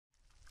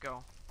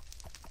go.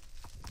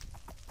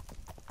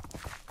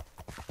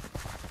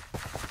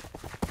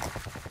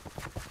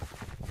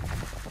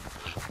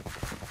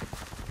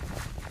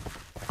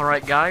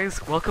 Alright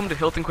guys, welcome to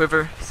Hilt and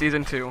Quiver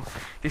Season 2.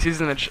 This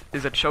season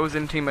is a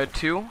chosen team of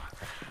 2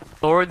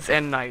 Lords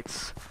and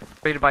Knights,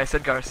 created by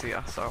Sid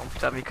Garcia, so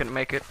sadly he couldn't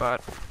make it,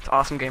 but it's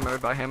awesome game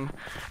mode by him.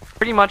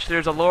 Pretty much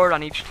there's a Lord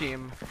on each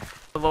team.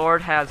 The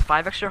Lord has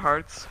 5 extra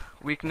hearts,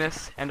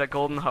 weakness, and a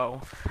golden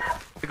hoe.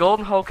 The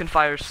golden hoe can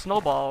fire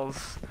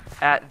snowballs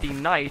at the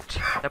Knight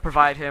that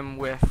provide him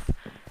with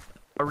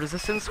a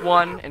resistance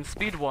 1 and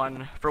speed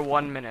 1 for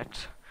 1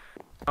 minute.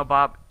 Now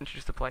Bob,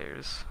 introduce the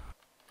players.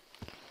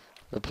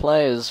 The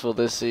players for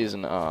this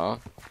season are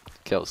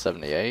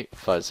Quilt78,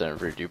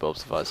 5732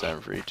 Bobs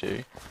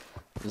 5732,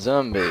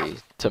 Zombie,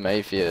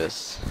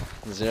 TommySx,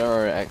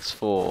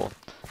 0x4,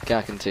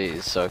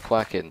 Gacantees, So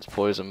Quackins,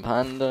 Poison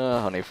Panda,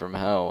 Honey from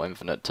Hell,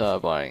 Infinite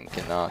Turbine,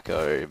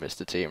 Kinako,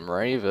 Mr. Team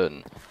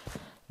Raven,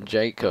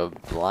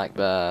 Jacob, Black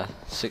Bear,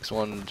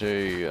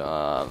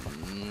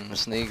 612,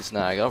 Sneak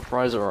Snag,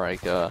 Upriser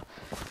Raker,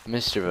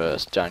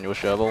 Mischievous, Daniel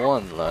Sherber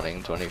 1,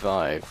 Learning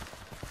 25.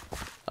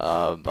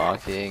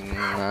 Barking,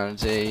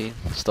 Manatee,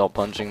 Stop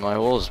Punching My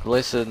Horse,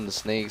 Blissed,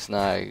 Sneak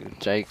Snag,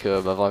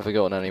 Jacob, have I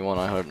forgotten anyone?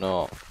 I hope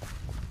not.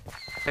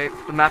 Okay,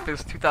 the map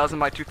is 2000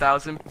 by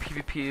 2000,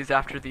 PvP is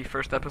after the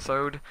first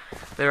episode.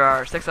 There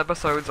are 6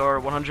 episodes or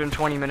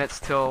 120 minutes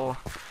till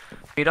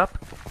meetup,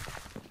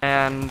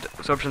 and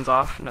absorption's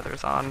off,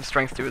 nether's on,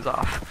 strength 2 is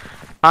off.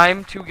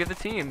 Time to give the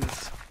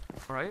teams,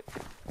 alright?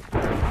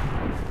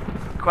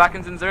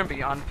 Quackins and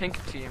Zombie on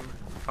pink team.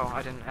 Oh,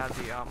 I didn't add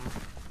the,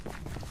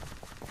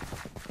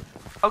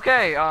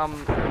 Okay,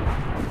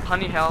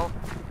 Honey Hell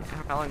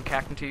and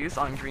Cactus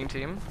on green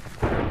team.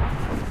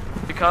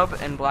 Cub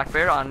and Black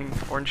Bear on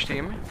orange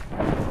team.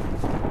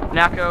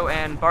 Nako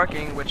and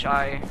Barking,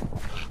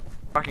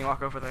 Barking,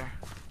 walk over there.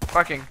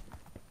 Barking.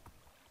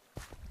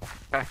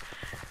 Okay.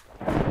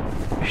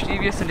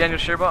 Mischievous and Daniel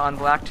Sherba on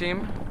black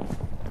team.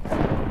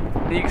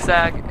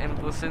 Sag and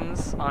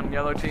Blissins on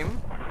yellow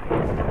team.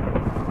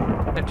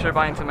 And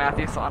Turbine to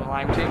Matthews on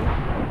lime team.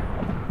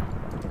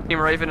 Team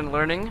Raven and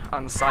Learning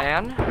on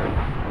Cyan.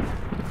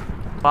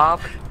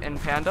 Bob and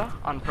Panda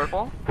on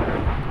purple.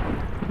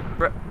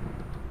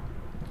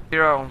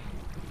 Zero,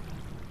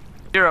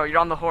 you're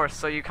on the horse,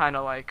 so you kind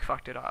of like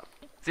fucked it up.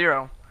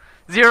 Zero,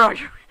 you're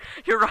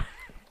right.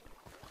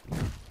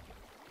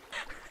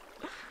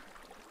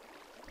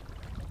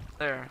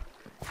 There.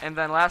 And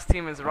then last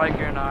team is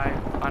Riker and I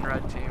on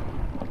red team.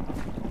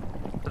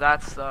 So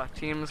that's the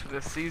teams for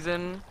this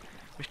season.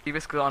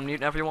 Mischievous, go on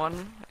mute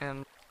everyone,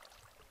 and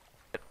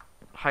get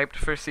hyped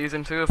for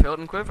season 2 of Hilt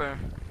and Quiver.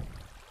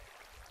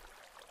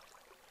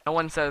 No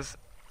one says,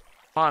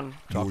 come on.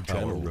 I'm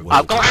going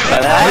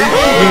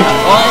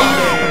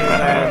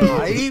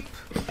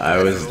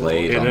I was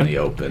late on the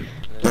open.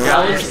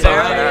 Elitist,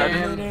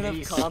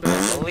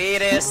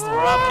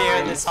 we're up here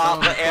in this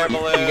hot air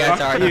balloon. You guys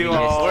are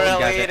elitist. We're You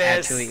guys elitist. are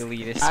actually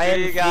elitist. Screw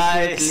you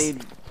guys.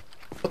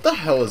 What the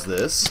hell is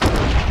this?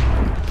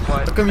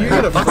 What? How come you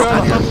got a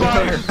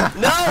fire?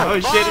 No! Oh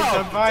shit, it's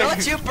on fire.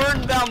 Don't you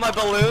burn down my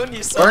balloon,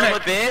 you son of a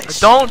bitch!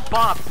 Don't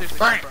Bob! Seriously,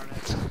 Burn don't burn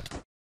it.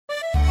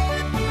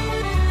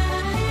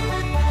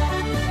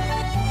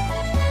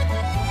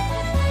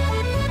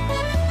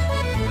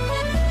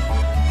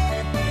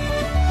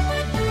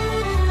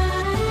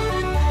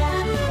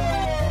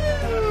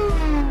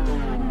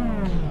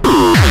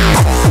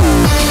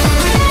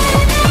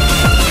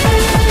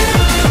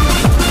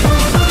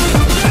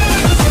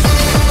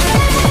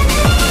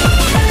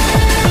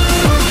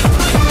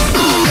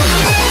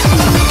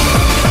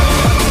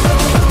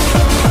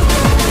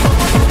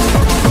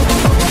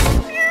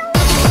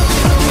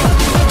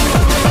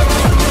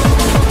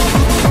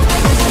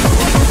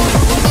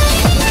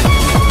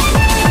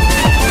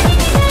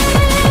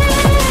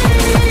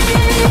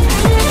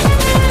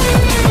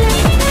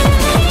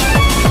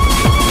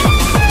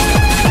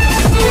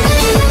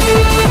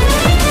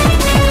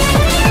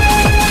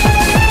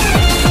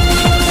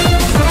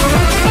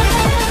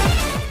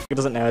 It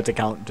doesn't know how to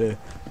count to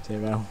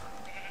 0.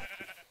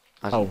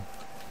 Oh.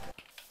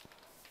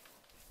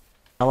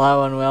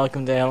 Hello and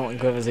welcome to Hilt and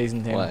Quiver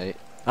Season 2. Wait.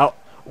 Oh.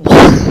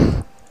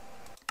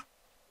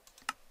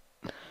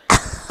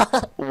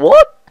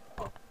 What?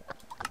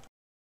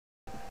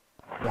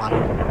 1.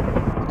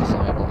 Because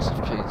I had lots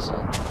of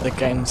pizza. The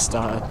game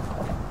started.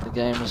 The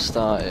game has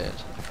started.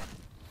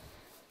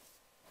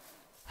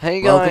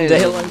 Hey Welcome guys, to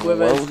Hilt and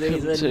Quiver welcome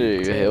Season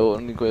to 2. Hilt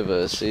and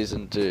Quiver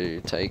Season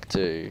 2, Take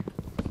 2.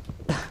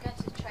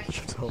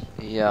 Shut up.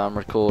 Yeah, I'm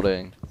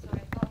recording.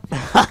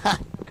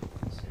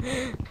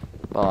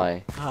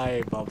 Bye.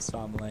 Hi, Bob's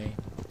family.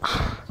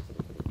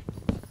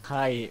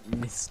 Hi,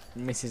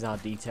 Mrs.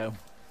 Ardito.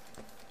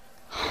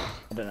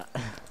 I don't know.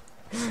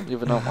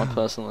 Giving out my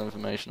personal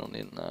information on the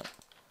internet.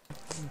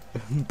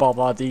 Bob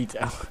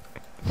Ardito.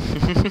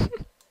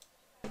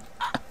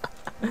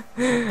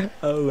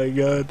 Oh my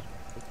god.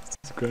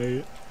 It's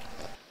great.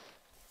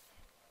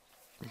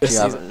 You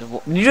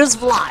just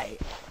fly!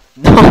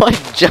 No, I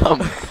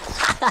jump!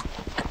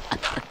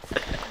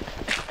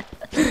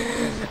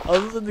 I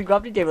was in the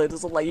gravity table, it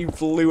just looked like you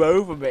flew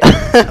over me.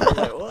 I was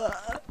like,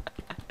 what?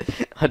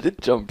 I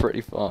did jump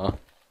pretty far.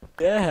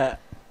 Yeah.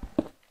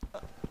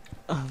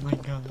 Oh my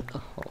god.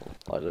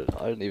 Oh,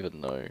 I don't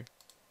even know.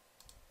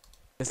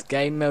 This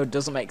game mode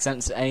doesn't make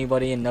sense to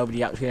anybody and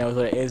nobody actually knows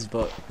what it is,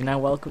 but you know,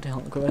 welcome to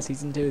Hilt and Quiver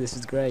Season 2, this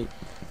is great.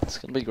 It's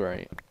gonna be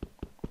great.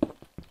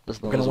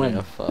 As long We're as gonna we win.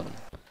 have fun.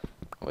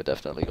 We're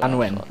definitely gonna And have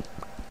win. fun.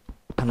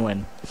 And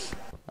win.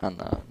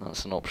 And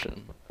that's an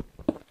option.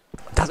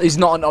 That is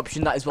not an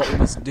option, that is what we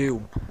must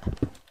do.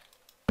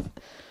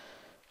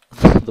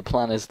 The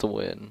plan is to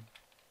win.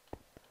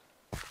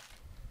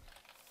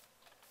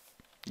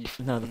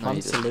 No, the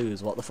plan's to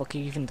lose, what the fuck are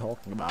you even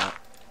talking about?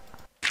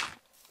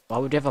 Why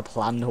would you have a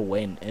plan to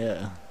win?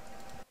 Yeah.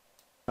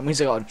 That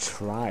means I gotta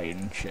try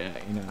and shit,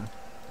 you know.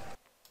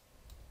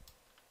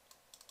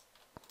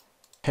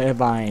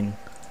 Turbine.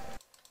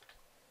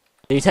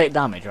 Do you take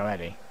damage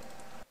already?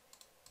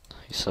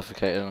 He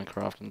suffocated on a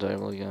crafting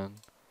table again.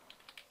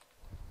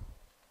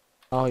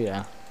 Oh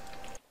yeah.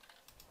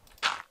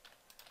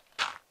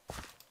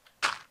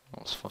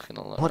 That's fucking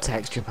a lot. What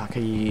texture pack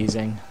are you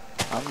using?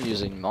 I'm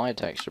using my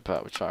texture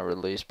pack, which I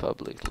released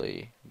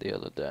publicly the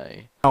other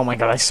day. Oh my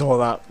god, I saw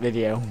that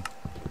video.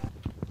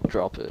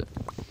 Drop it.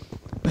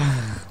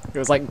 It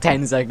was like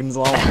 10 seconds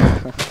long.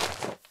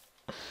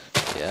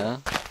 Yeah?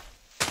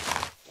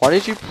 Why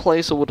did you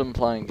place a wooden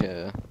plank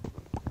here?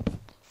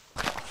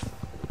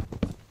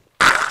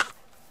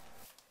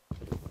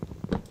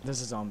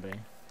 There's a zombie.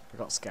 I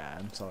got scared,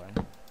 I'm sorry.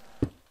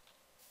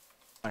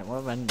 Wait,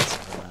 what renders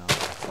is now?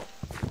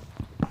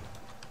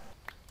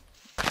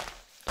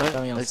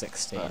 Only on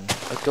 16.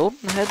 A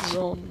golden head's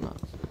on.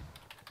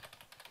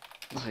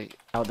 Like,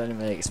 I didn't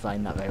really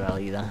explain that very well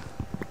either.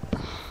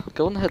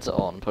 golden heads are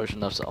on, potion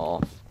nuffs are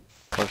off.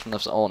 Potion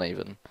nuffs are on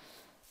even.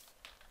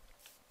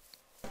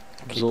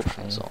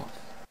 Absorption's off.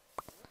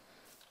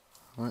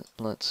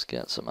 Let's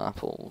get some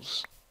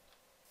apples.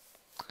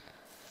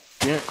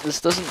 You know, this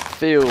doesn't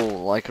feel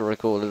like a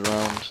recorded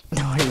round,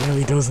 No, it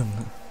really doesn't.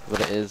 but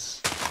it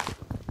is.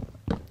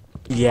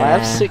 Yeah. I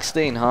have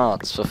 16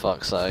 hearts, for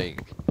fuck's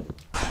sake.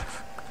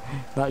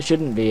 That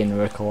shouldn't be in a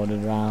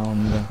recorded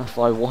round. Have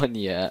I won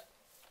yet?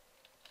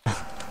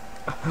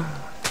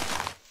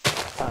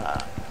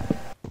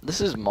 This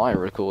is my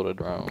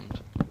recorded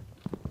round.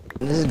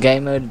 This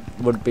game mode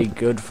would be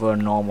good for a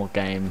normal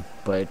game,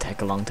 but it'd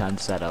take a long time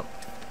to set up.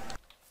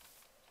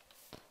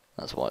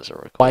 That's why it's a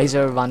record. Why is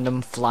there a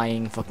random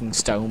flying fucking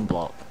stone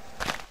block?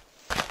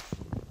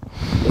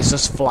 It's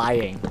just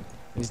flying.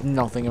 There's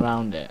nothing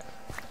around it.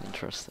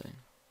 Interesting.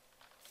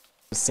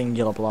 A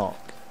singular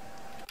block.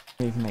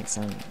 Doesn't even make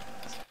sense.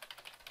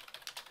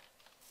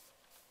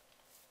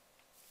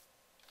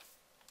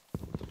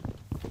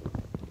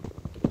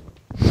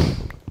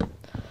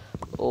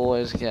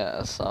 Always get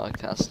a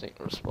sarcastic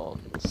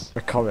response.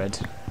 Record.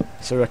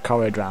 It's a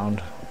record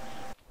round.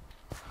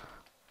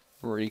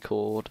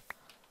 Record.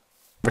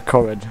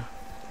 Record.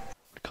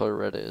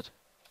 Recorded.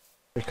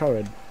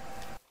 Record.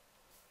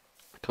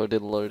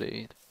 Recorded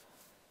loaded.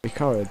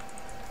 Record.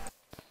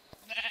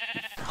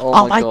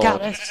 Oh my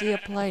god. I see a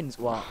planes.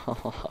 What?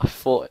 I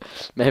thought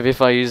maybe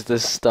if I use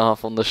this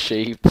staff on the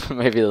sheep,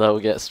 maybe they'll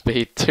get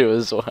speed 2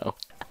 as well.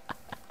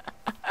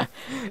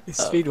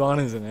 It's speed 1,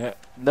 isn't it?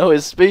 No,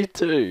 it's speed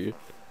 2.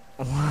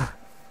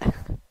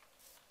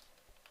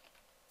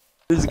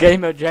 This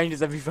game mode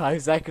changes every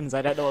 5 seconds.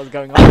 I don't know what's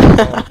going on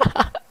anymore.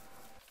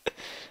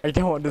 I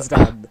don't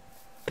understand.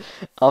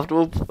 After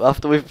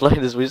we've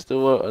played this, we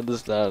still won't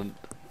understand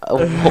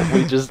what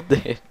we just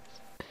did.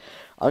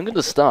 I'm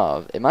gonna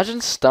starve. Imagine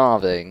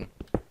starving.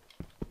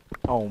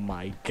 Oh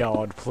my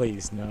god,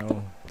 please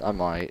no. I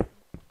might.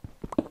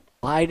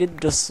 Why did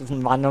this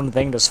random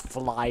thing just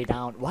fly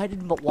down? Why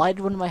did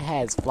one of my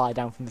hairs fly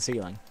down from the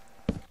ceiling?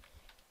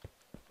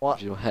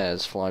 What? Your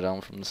hairs fly down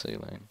from the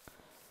ceiling.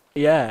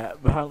 Yeah,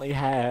 apparently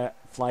hair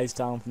flies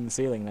down from the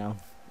ceiling now.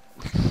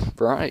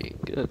 Right,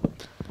 good.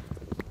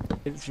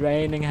 It's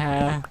raining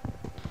hair.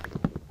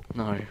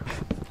 No.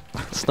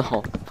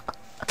 Stop.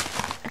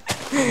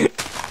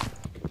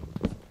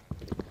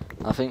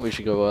 I think we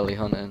should go early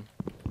hunting.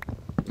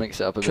 Mix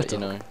it up a Shut bit,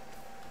 you up. know.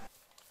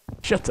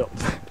 Shut up.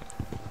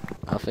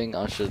 I think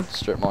I should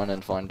strip mine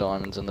and find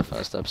diamonds in the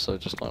first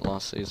episode, just like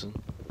last season.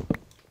 Is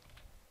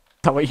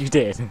that what you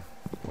did?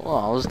 Well,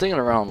 I was digging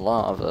around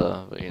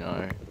lava, but you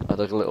know, I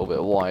dug a little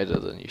bit wider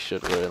than you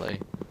should really.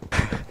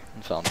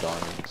 And found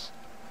diamonds.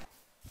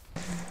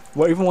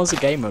 What even was the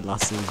game mode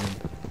last season?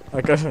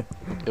 I got.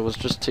 It was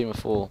just Team of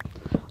 4.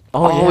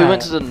 Oh, yeah. We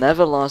went to the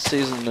Nether last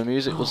season, the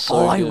music was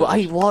so good.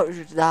 I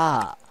watched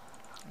that.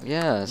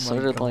 Yeah, so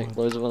my did like God.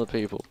 loads of other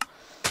people.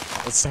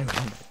 That was so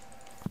funny.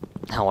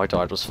 How I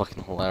died was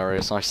fucking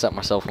hilarious. I set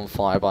myself on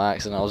fire by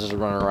accident. I was just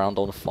running around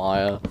on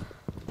fire.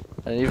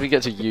 I didn't even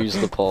get to use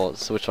the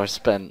pots, which I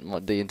spent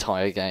like, the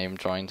entire game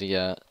trying to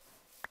get.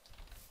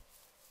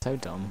 So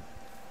dumb.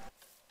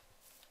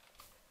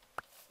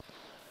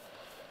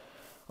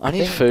 I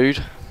need think-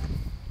 food.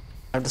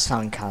 I just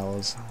found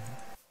cows.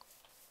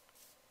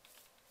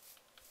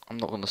 I'm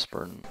not gonna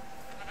sprint.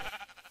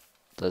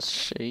 There's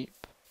sheep.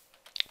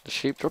 Does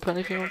sheep drop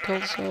anything on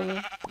Quilt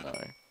server? No.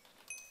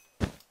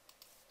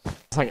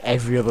 It's like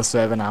every other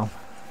server now.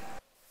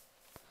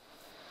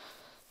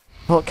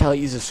 I thought Kelly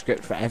uses a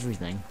script for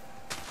everything.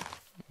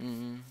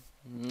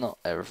 Not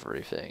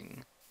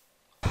everything.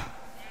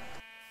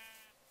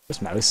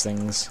 Just most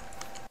things.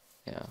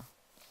 Yeah.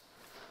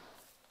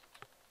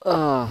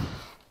 Can't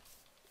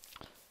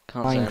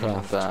say anything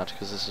Minecraft. bad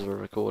because this is a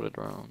recorded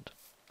round.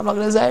 I'm not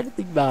gonna say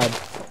anything bad.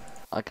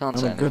 I can't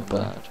I'm say a anything good boy.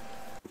 bad.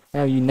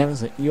 No, you never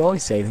say. You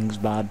always say things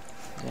bad.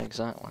 Yeah,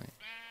 exactly.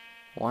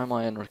 Why am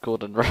I in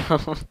recorded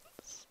round?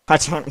 I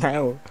don't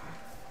know.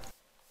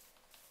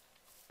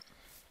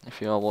 If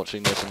you are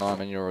watching this and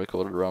I'm in your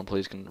recorded round,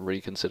 please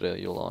reconsider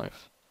your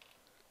life.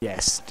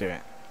 Yes, do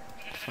it.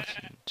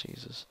 Fucking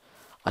Jesus.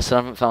 I still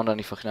haven't found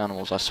any fucking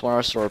animals. I swear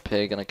I saw a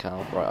pig and a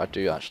cow. Right, I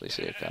do actually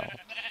see a cow.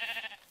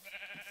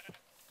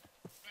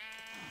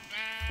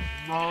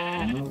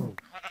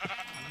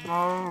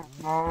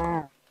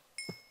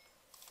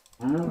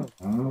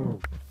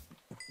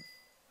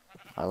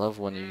 I love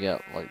when you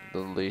get like the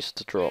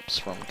least drops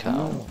from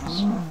cows.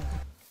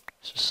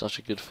 It's just such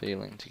a good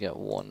feeling to get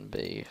one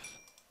beef.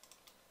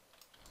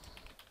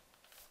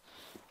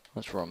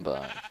 Let's run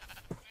back.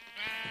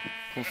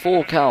 From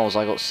 4 cows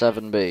I got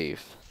 7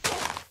 beef.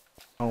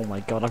 Oh my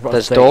god, I've got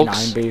There's 39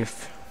 dogs.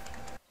 beef.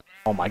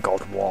 Oh my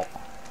god, what?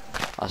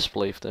 I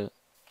spleefed it.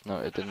 No,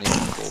 it didn't even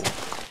fall.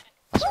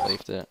 I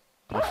spleefed it.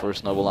 I threw a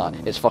snowball at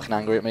it. It's fucking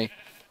angry at me.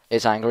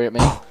 It's angry at me.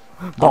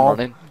 I'm Bob.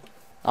 running.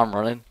 I'm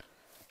running.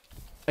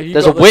 Have you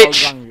There's a got the dogs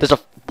witch! angry? There's a...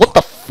 What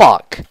the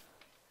fuck?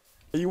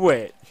 Are you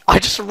witch? I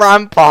just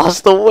ran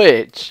past the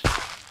witch!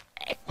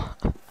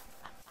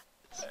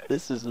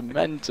 This is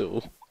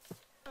mental.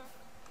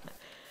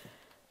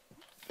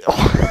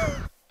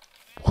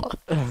 What?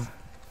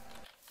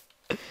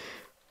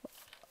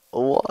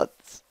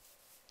 What?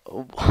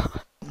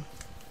 What?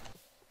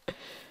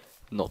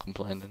 Not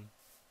complaining.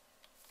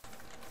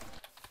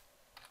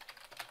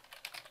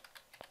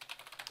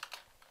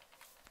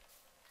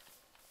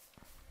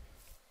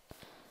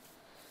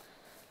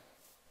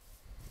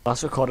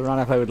 Last recorded round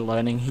I played with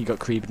Learning, he got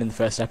creeped in the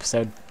first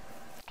episode.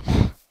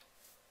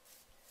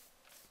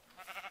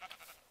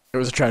 It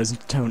was a chosen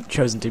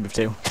team of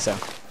 2, so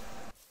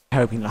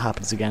hoping that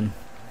happens again.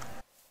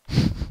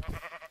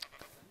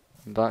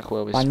 Back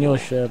where we Manual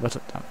spawned. sure, but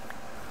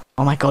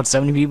oh my god, so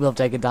many people have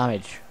taken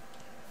damage.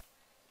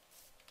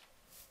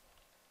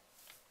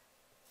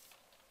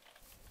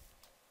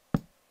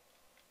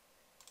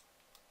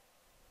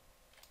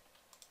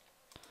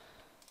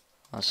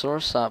 I saw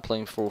a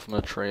sapling fall from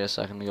a tree a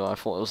second ago. I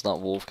thought it was that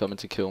wolf coming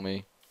to kill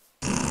me.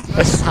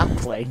 A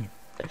sapling.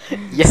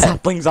 Yeah.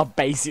 Saplings are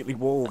basically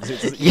wolves.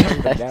 It doesn't you don't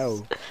even Yes.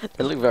 know.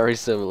 They look very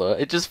similar.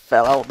 It just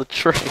fell out the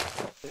tree.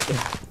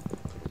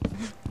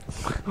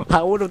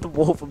 How would have the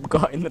wolf have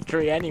got in the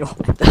tree anyway?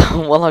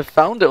 Well, I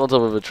found it on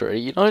top of a tree.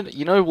 You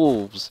know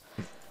wolves.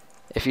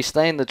 If you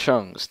stay in the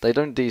chunks, they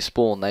don't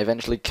despawn. They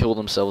eventually kill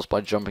themselves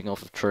by jumping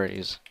off of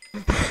trees.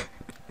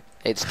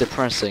 It's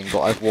depressing,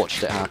 but I've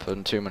watched it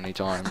happen too many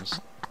times.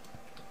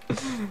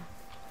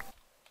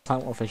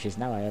 Plant wolf fishes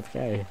now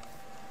AFK.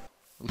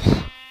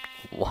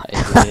 Why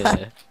is it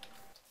here?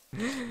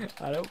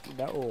 I don't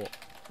know.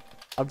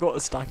 I've got a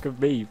stack of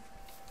beef.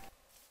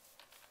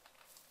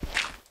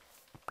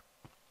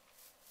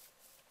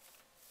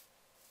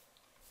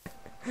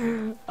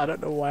 I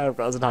don't know why I've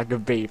got a stack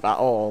of beef at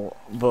all,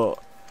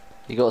 but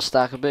You got a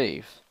stack of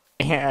beef?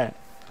 yeah.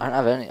 I don't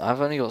have any.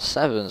 I've only got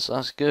 7, so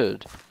that's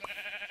good.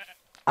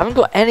 I haven't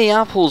got any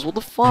apples. What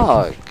the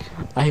fuck?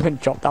 I've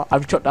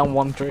chopped down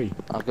 1 tree.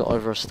 I've got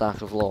over a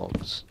stack of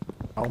logs.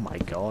 Oh my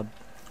god.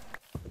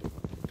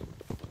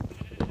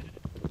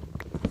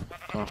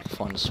 Gonna have to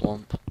find a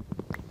swamp.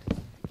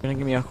 You're gonna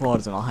give me your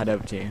coordinates and I'll head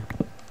over to you.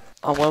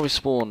 Oh, where we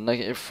spawn?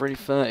 Negative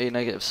 330,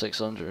 negative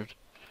 600.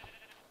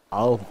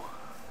 Oh.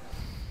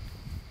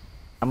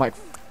 I'm like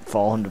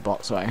 400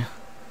 blocks away.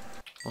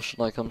 Or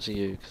should I come to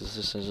you? Because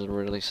this is a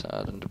really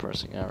sad and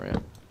depressing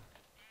area.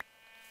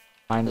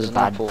 Mine There's was an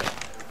bad. apple.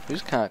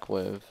 Who's Cack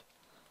with?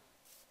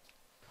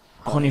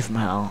 Honey from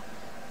hell.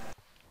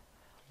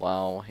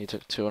 Wow, he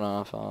took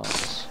 2.5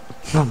 hours.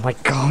 Oh my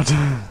god.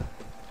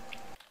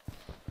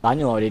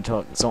 Daniel already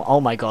took so. Oh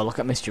my god, look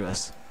at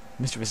Mischievous.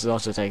 Mischievous is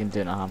also taking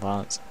 2.5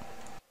 hours.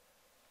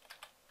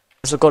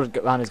 This recorded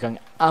round is going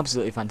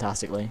absolutely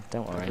fantastically.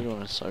 Don't worry.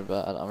 Everyone is so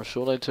bad. I'm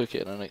sure they took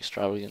it in an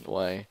extravagant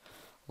way.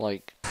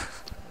 Like,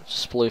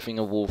 sploofing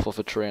a wolf off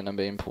a tree and then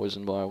being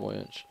poisoned by a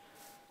witch.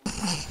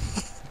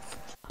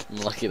 I'm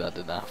lucky that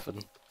didn't happen.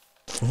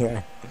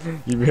 Yeah,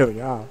 you really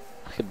are.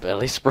 I could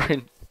barely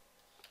sprint.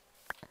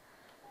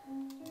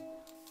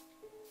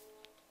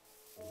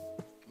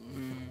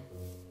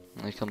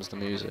 Here comes the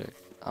music.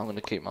 I'm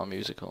gonna keep my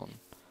music on.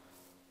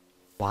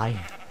 Why?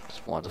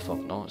 Just why the fuck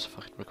not? It's a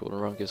fucking recorder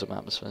run, gives some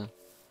atmosphere.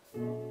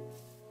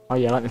 Oh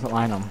yeah, let me put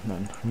mine on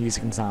then.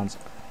 Music and sounds.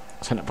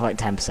 Turn it up for like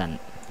 10%.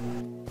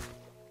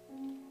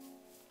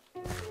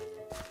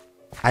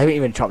 I haven't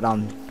even chopped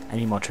down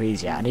any more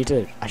trees yet.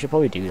 I should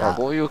probably do Right, that.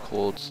 what were your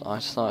chords? I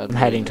started. I'm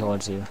heading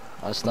towards you.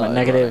 I I'm started. at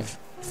negative.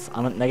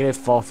 I'm at negative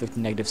 450,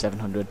 negative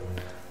 700.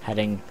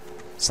 heading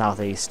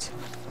southeast.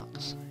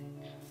 Fuck's sake.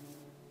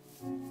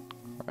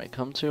 Right,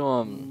 come to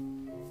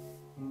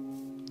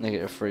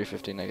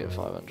 -350,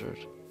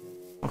 -500.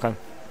 Okay.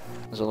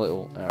 There's a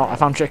little area. Oh, I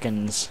found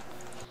chickens.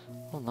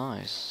 Oh,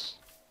 nice.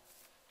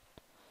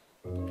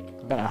 I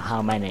don't know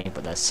how many,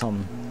 but there's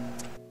some.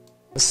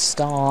 Let's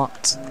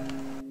start.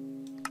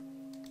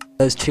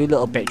 Those two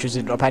little bitches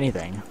didn't drop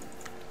anything.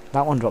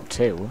 That one dropped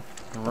 2.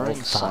 I'm running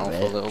fat south a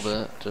bitch. little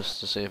bit just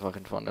to see if I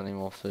can find any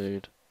more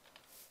food.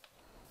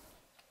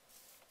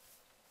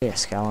 Yeah,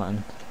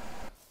 skeleton.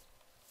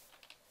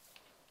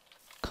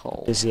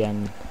 Coal. Is the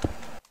end.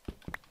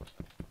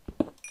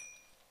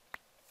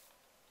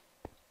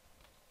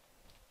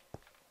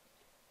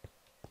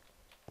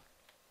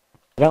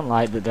 I don't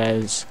like that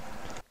there's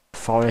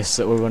forests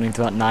that we're running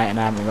through at night and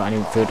I haven't got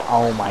any food.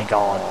 Oh my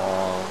god.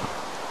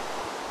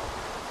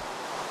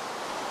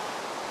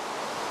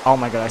 Oh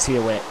my god, I see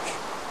a witch.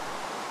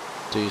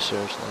 Do you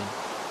seriously?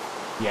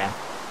 Yeah.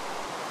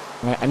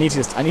 I need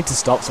to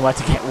stop somewhere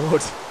to get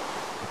wood.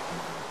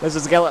 There's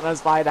a skeleton and a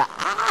spider.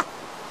 Ah!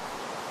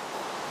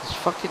 It's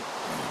fucking...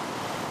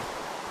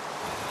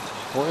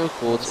 What are your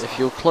cords? If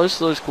you're close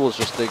to those cords,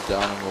 just dig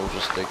down and we'll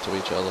just stick to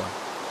each other.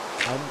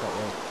 I haven't got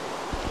wood.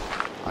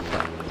 I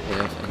can't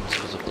hear things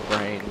because of the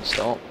rain.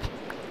 Stop.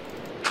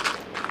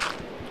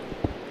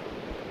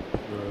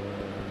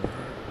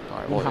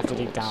 Alright, You what have are to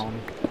your dig cords?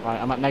 down.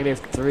 Right, I'm at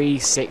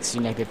 -360,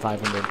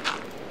 -500.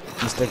 I'm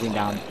just digging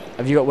down.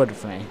 Have you got wood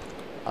for me?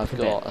 I've a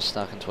got bit. a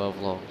stack and 12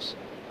 logs.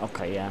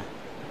 Okay, yeah.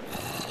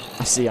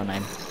 I see your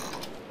name.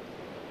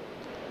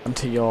 I'm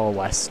to your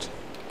west.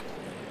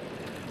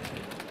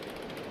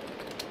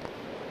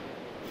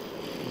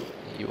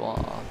 You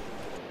are.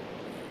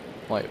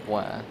 Wait,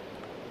 where?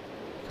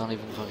 Can't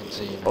even fucking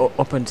see you. Oh,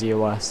 up and to your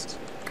west.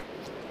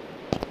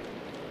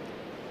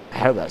 I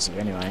hope that's you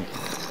anyway.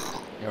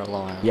 You're a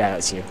liar. Yeah,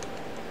 that's you.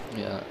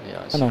 Yeah,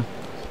 I I see. know.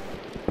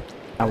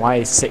 And why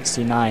is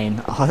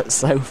 69? Oh, that's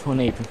so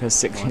funny because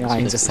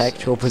 69 is a 56.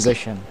 sexual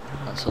position.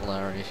 That's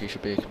hilarious. You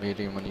should be a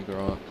comedian when you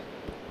grow up.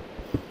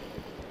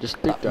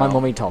 Just dig down. My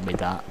mummy told me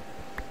that.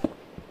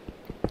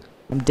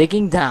 I'm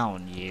digging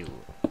down, you.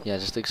 Yeah,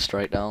 just dig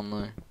straight down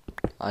though.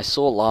 I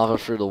saw lava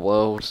through the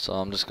world, so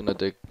I'm just gonna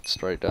dig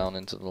straight down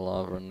into the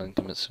lava and then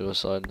commit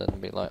suicide and then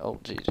be like, oh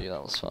GG,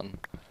 that was fun.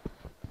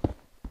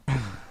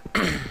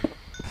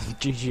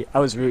 GG. I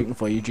was rooting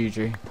for you,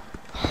 GG.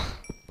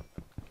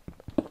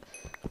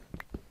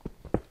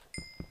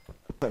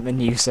 Like the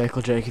new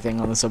circle jerky thing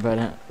on the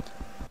subreddit.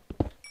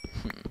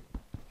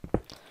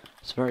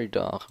 It's very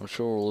dark. I'm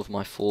sure all of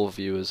my 4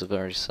 viewers are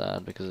very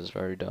sad because it's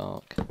very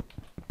dark.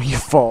 You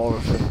 4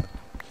 of them.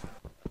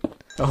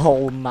 A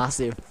whole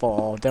massive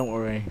 4, don't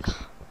worry.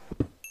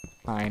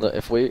 Fine. Look,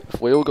 if we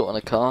all got in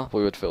a car,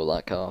 we would fill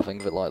that car.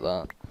 Think of it like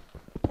that.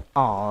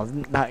 Aw,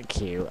 isn't that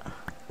cute?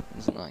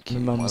 Isn't that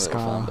cute? My My mum's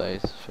little fan car.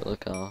 base, fill a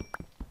car.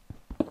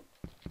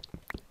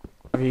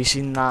 Have you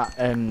seen that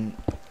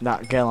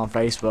that girl on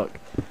Facebook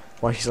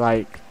where she's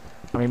like,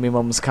 I'm in my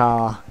mum's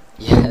car,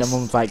 and the Yes.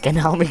 mum's like, get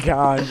out of my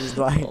car, and she's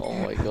like, Oh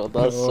my god,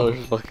 that's so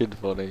fucking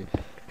funny.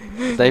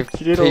 They've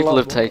She did a people lot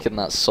have more. taken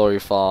that so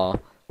far.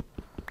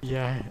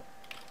 yeah.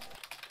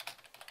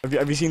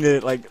 Have you seen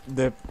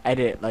the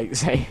edit like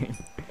saying,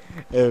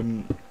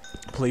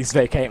 please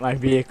vacate my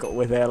vehicle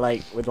with her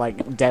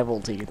with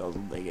devil teeth or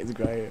something? It's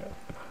great.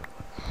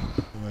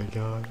 Oh my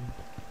god.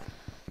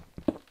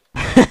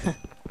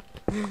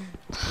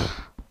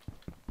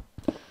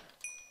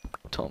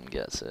 Tom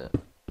gets it.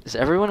 Is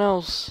everyone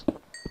else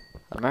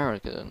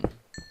American?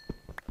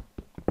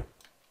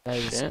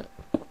 Shit.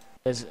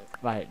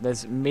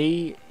 There's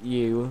me,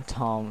 you,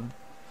 Tom,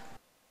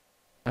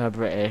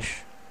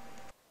 British.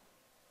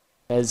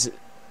 There's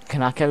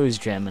Kanako's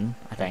German,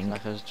 I think.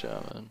 Knacker's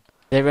German.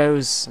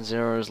 Zero's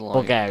Zero's like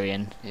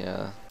Bulgarian.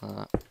 yeah.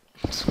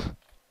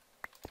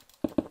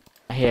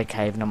 I hear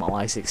Cave and I'm at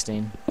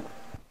Y16.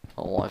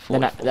 Oh, I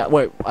Then thought.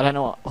 wait, I don't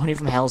know what Honey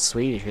from Hell's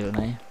Swedish, isn't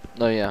he?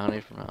 No, yeah,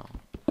 Honey from Hell.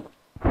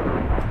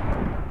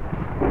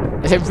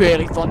 Is it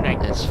really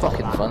thundering? It's Fuck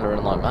fucking that.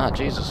 thundering like mad.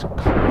 Jesus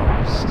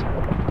Christ.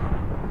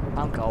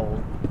 I'm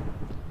cold.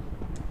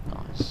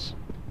 Nice.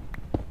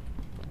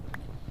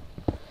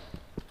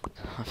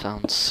 I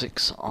found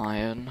 6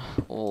 iron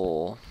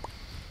ore.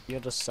 You're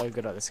just so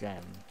good at this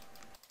game.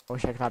 I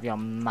wish I could have your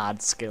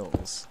mad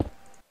skills.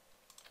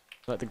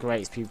 Like the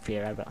greatest PvP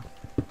ever.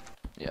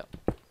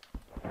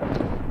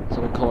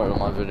 Someone commented on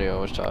my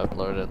video, which I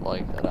uploaded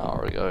like an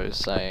hour ago,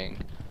 saying,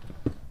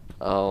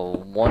 "Oh,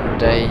 one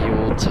day you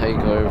will take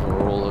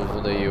over all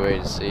of the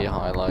UHC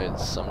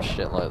highlights, some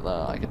shit like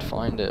that." I could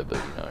find it, but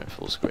you know,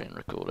 full screen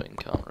recording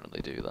can't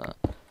really do that.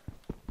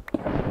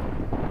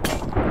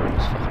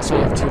 So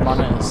you have 2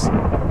 monitors.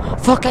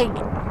 Fucking!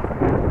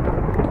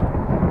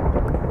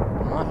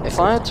 If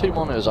I had 2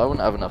 monitors, I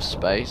wouldn't have enough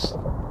space.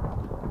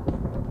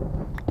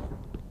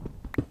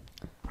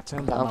 I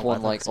turned I down have my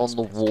one like weather on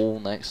the access. wall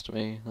next to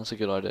me. That's a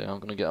good idea. I'm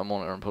gonna get a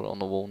monitor and put it on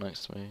the wall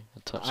next to me. A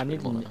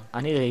touchscreen monitor. I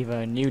need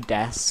either a new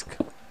desk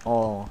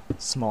or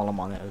smaller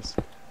monitors.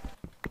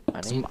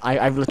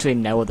 I've literally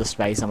no other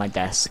space on my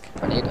desk.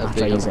 I need a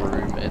after I bigger use it.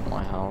 room in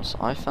my house.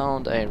 I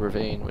found a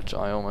ravine, which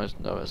I almost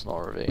know it's not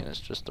a ravine, it's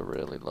just a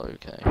really low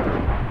cave.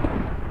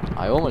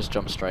 I almost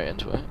jumped straight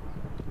into it.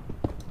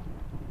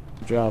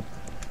 Good job.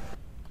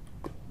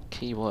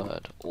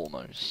 Keyword,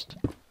 almost.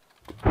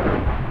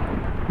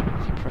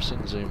 Keep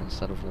pressing zoom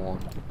instead of 1.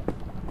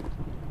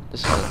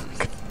 This is a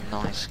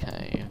nice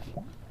cave.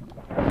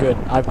 Good.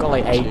 I've got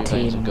like 2 veins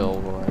of 18.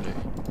 gold already.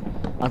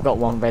 I've got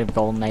 1 vein of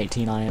gold and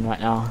 18 iron right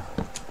now.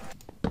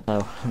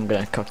 So I'm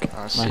gonna cook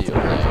I my see your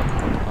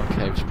name. Our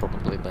cave's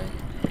probably linked.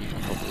 You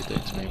can probably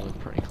dig to me, we're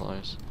pretty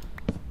close.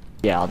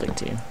 Yeah, I'll dig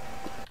to you.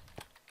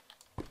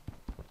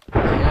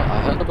 Yeah,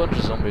 I heard a bunch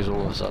of zombies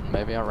all of a sudden.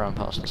 Maybe I ran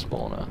past the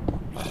spawner.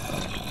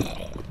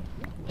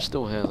 I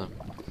still hear them.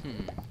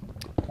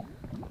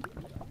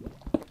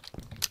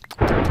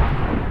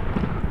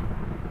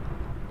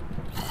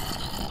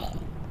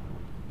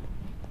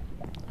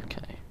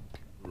 Okay.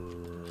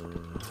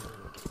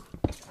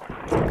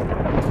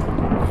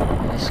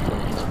 This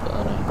gun is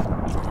burning.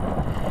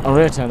 I'm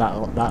gonna turn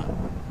that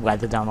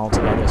weather down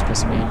altogether. It's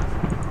pissing me off.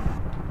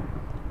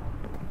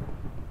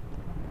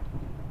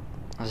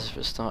 As if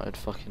it started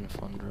fucking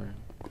thundering.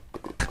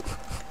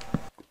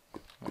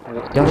 Do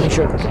you have any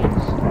sugar cane?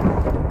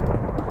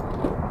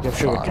 You have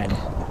sugar Fuck. cane.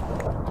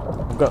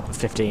 I've got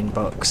 15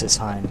 bucks. It's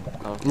fine.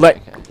 Okay, Look.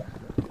 okay.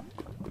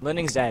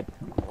 Learning's dead.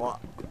 What?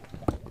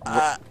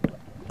 Oh,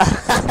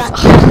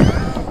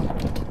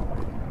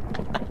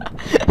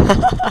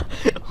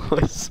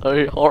 it's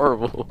so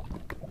horrible.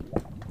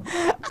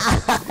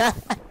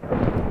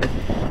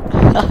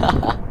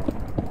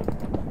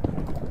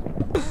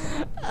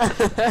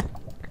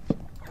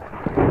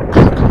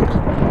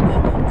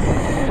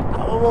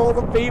 Of all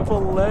the people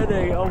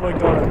learning, oh my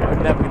god,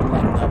 I'm never gonna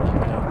let that go.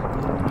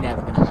 I'm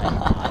never gonna let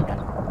that go.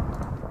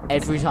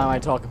 Every time I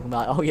talk, I'm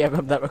like, oh yeah,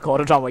 remember that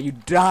recorded time where you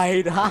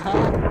died, haha.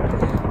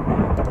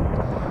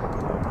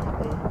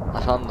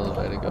 I found another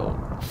way to go.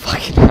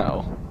 Fucking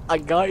hell. I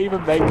can't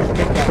even make a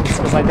pickaxe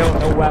because I don't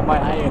know where my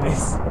iron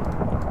is.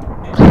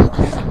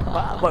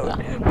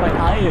 my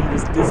iron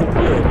just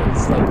disappeared.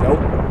 It's like, nope,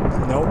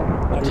 nope.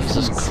 I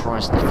Jesus refuse.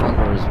 Christ, the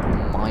thunder is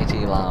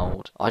mighty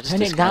loud. I just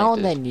Turn it down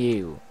disconnected. then,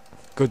 you.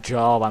 Good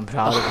job, I'm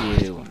proud of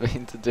you. I didn't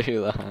mean to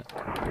do that.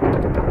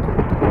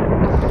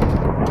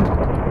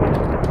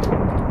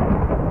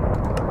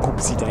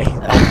 Oopsie day.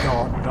 Oh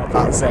god, not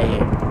that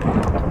saying.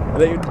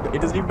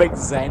 It doesn't even make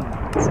sense.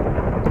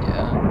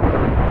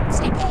 Yeah.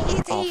 Easy.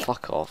 Oh,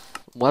 fuck off.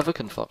 Weather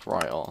can fuck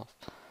right off.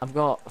 I've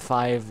got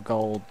 5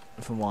 gold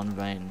from 1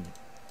 vein.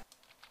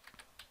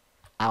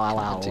 Ow, ow,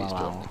 ow, Anti's ow,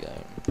 joined ow. the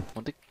game.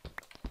 What did...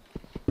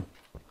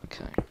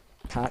 Okay.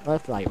 Can't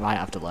left like right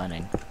after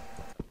learning.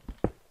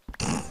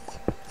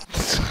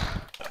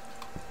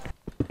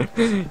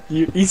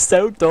 He's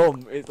so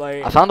dumb. It's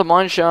like I found a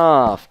mine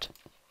shaft!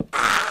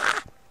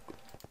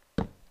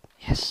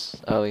 Yes,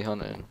 early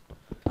hunting.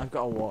 I've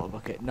got a water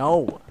bucket.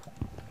 No.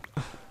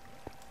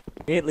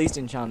 He at least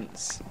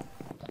enchants.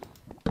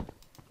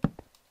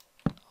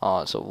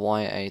 Ah, it's a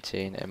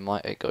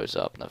Y18. It goes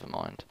up, never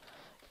mind.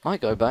 Might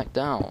go back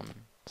down.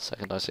 The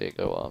second I see it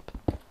go up.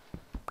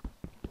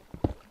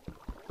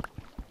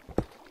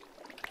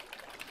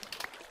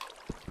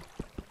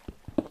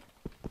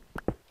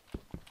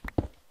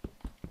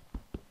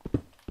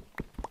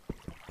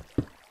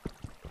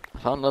 I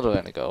found another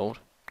vein of gold.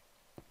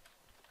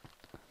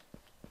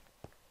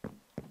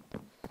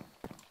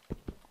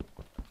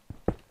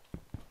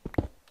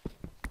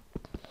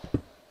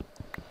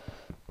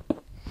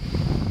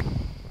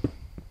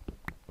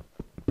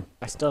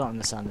 I still don't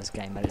understand this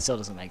game, but it still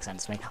doesn't make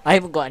sense to me. I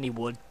haven't got any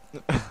wood.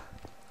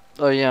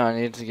 Oh yeah, I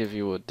need to give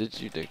you wood.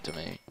 Did you dig to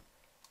me?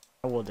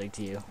 I will dig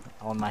to you.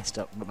 All my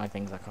stuff, but my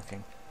things are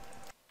cooking.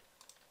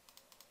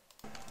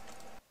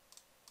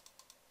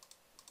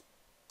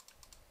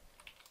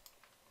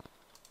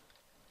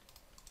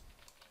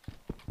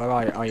 Where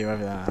are you? Are you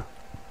over there?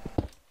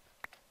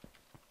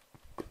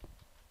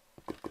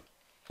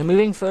 You're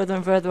moving further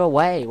and further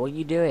away. What are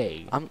you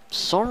doing? I'm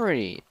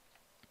sorry.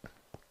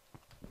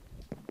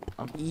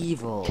 I'm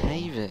Evil.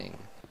 caving.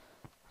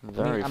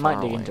 Very I far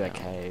might dig away into a now.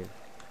 cave.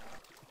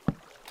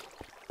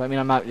 I mean,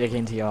 I might dig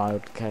into your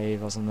old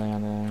cave or something. I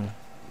don't know.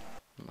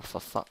 For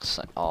fuck's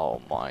sake.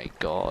 Oh my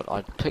god.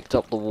 I picked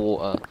up the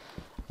water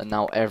and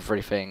now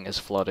everything is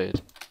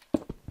flooded.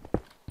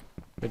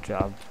 Good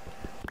job.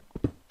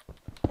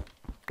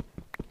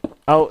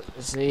 Oh,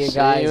 see you See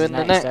guys you in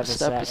the next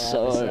episode.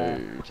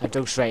 episode. I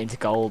dug straight into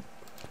gold.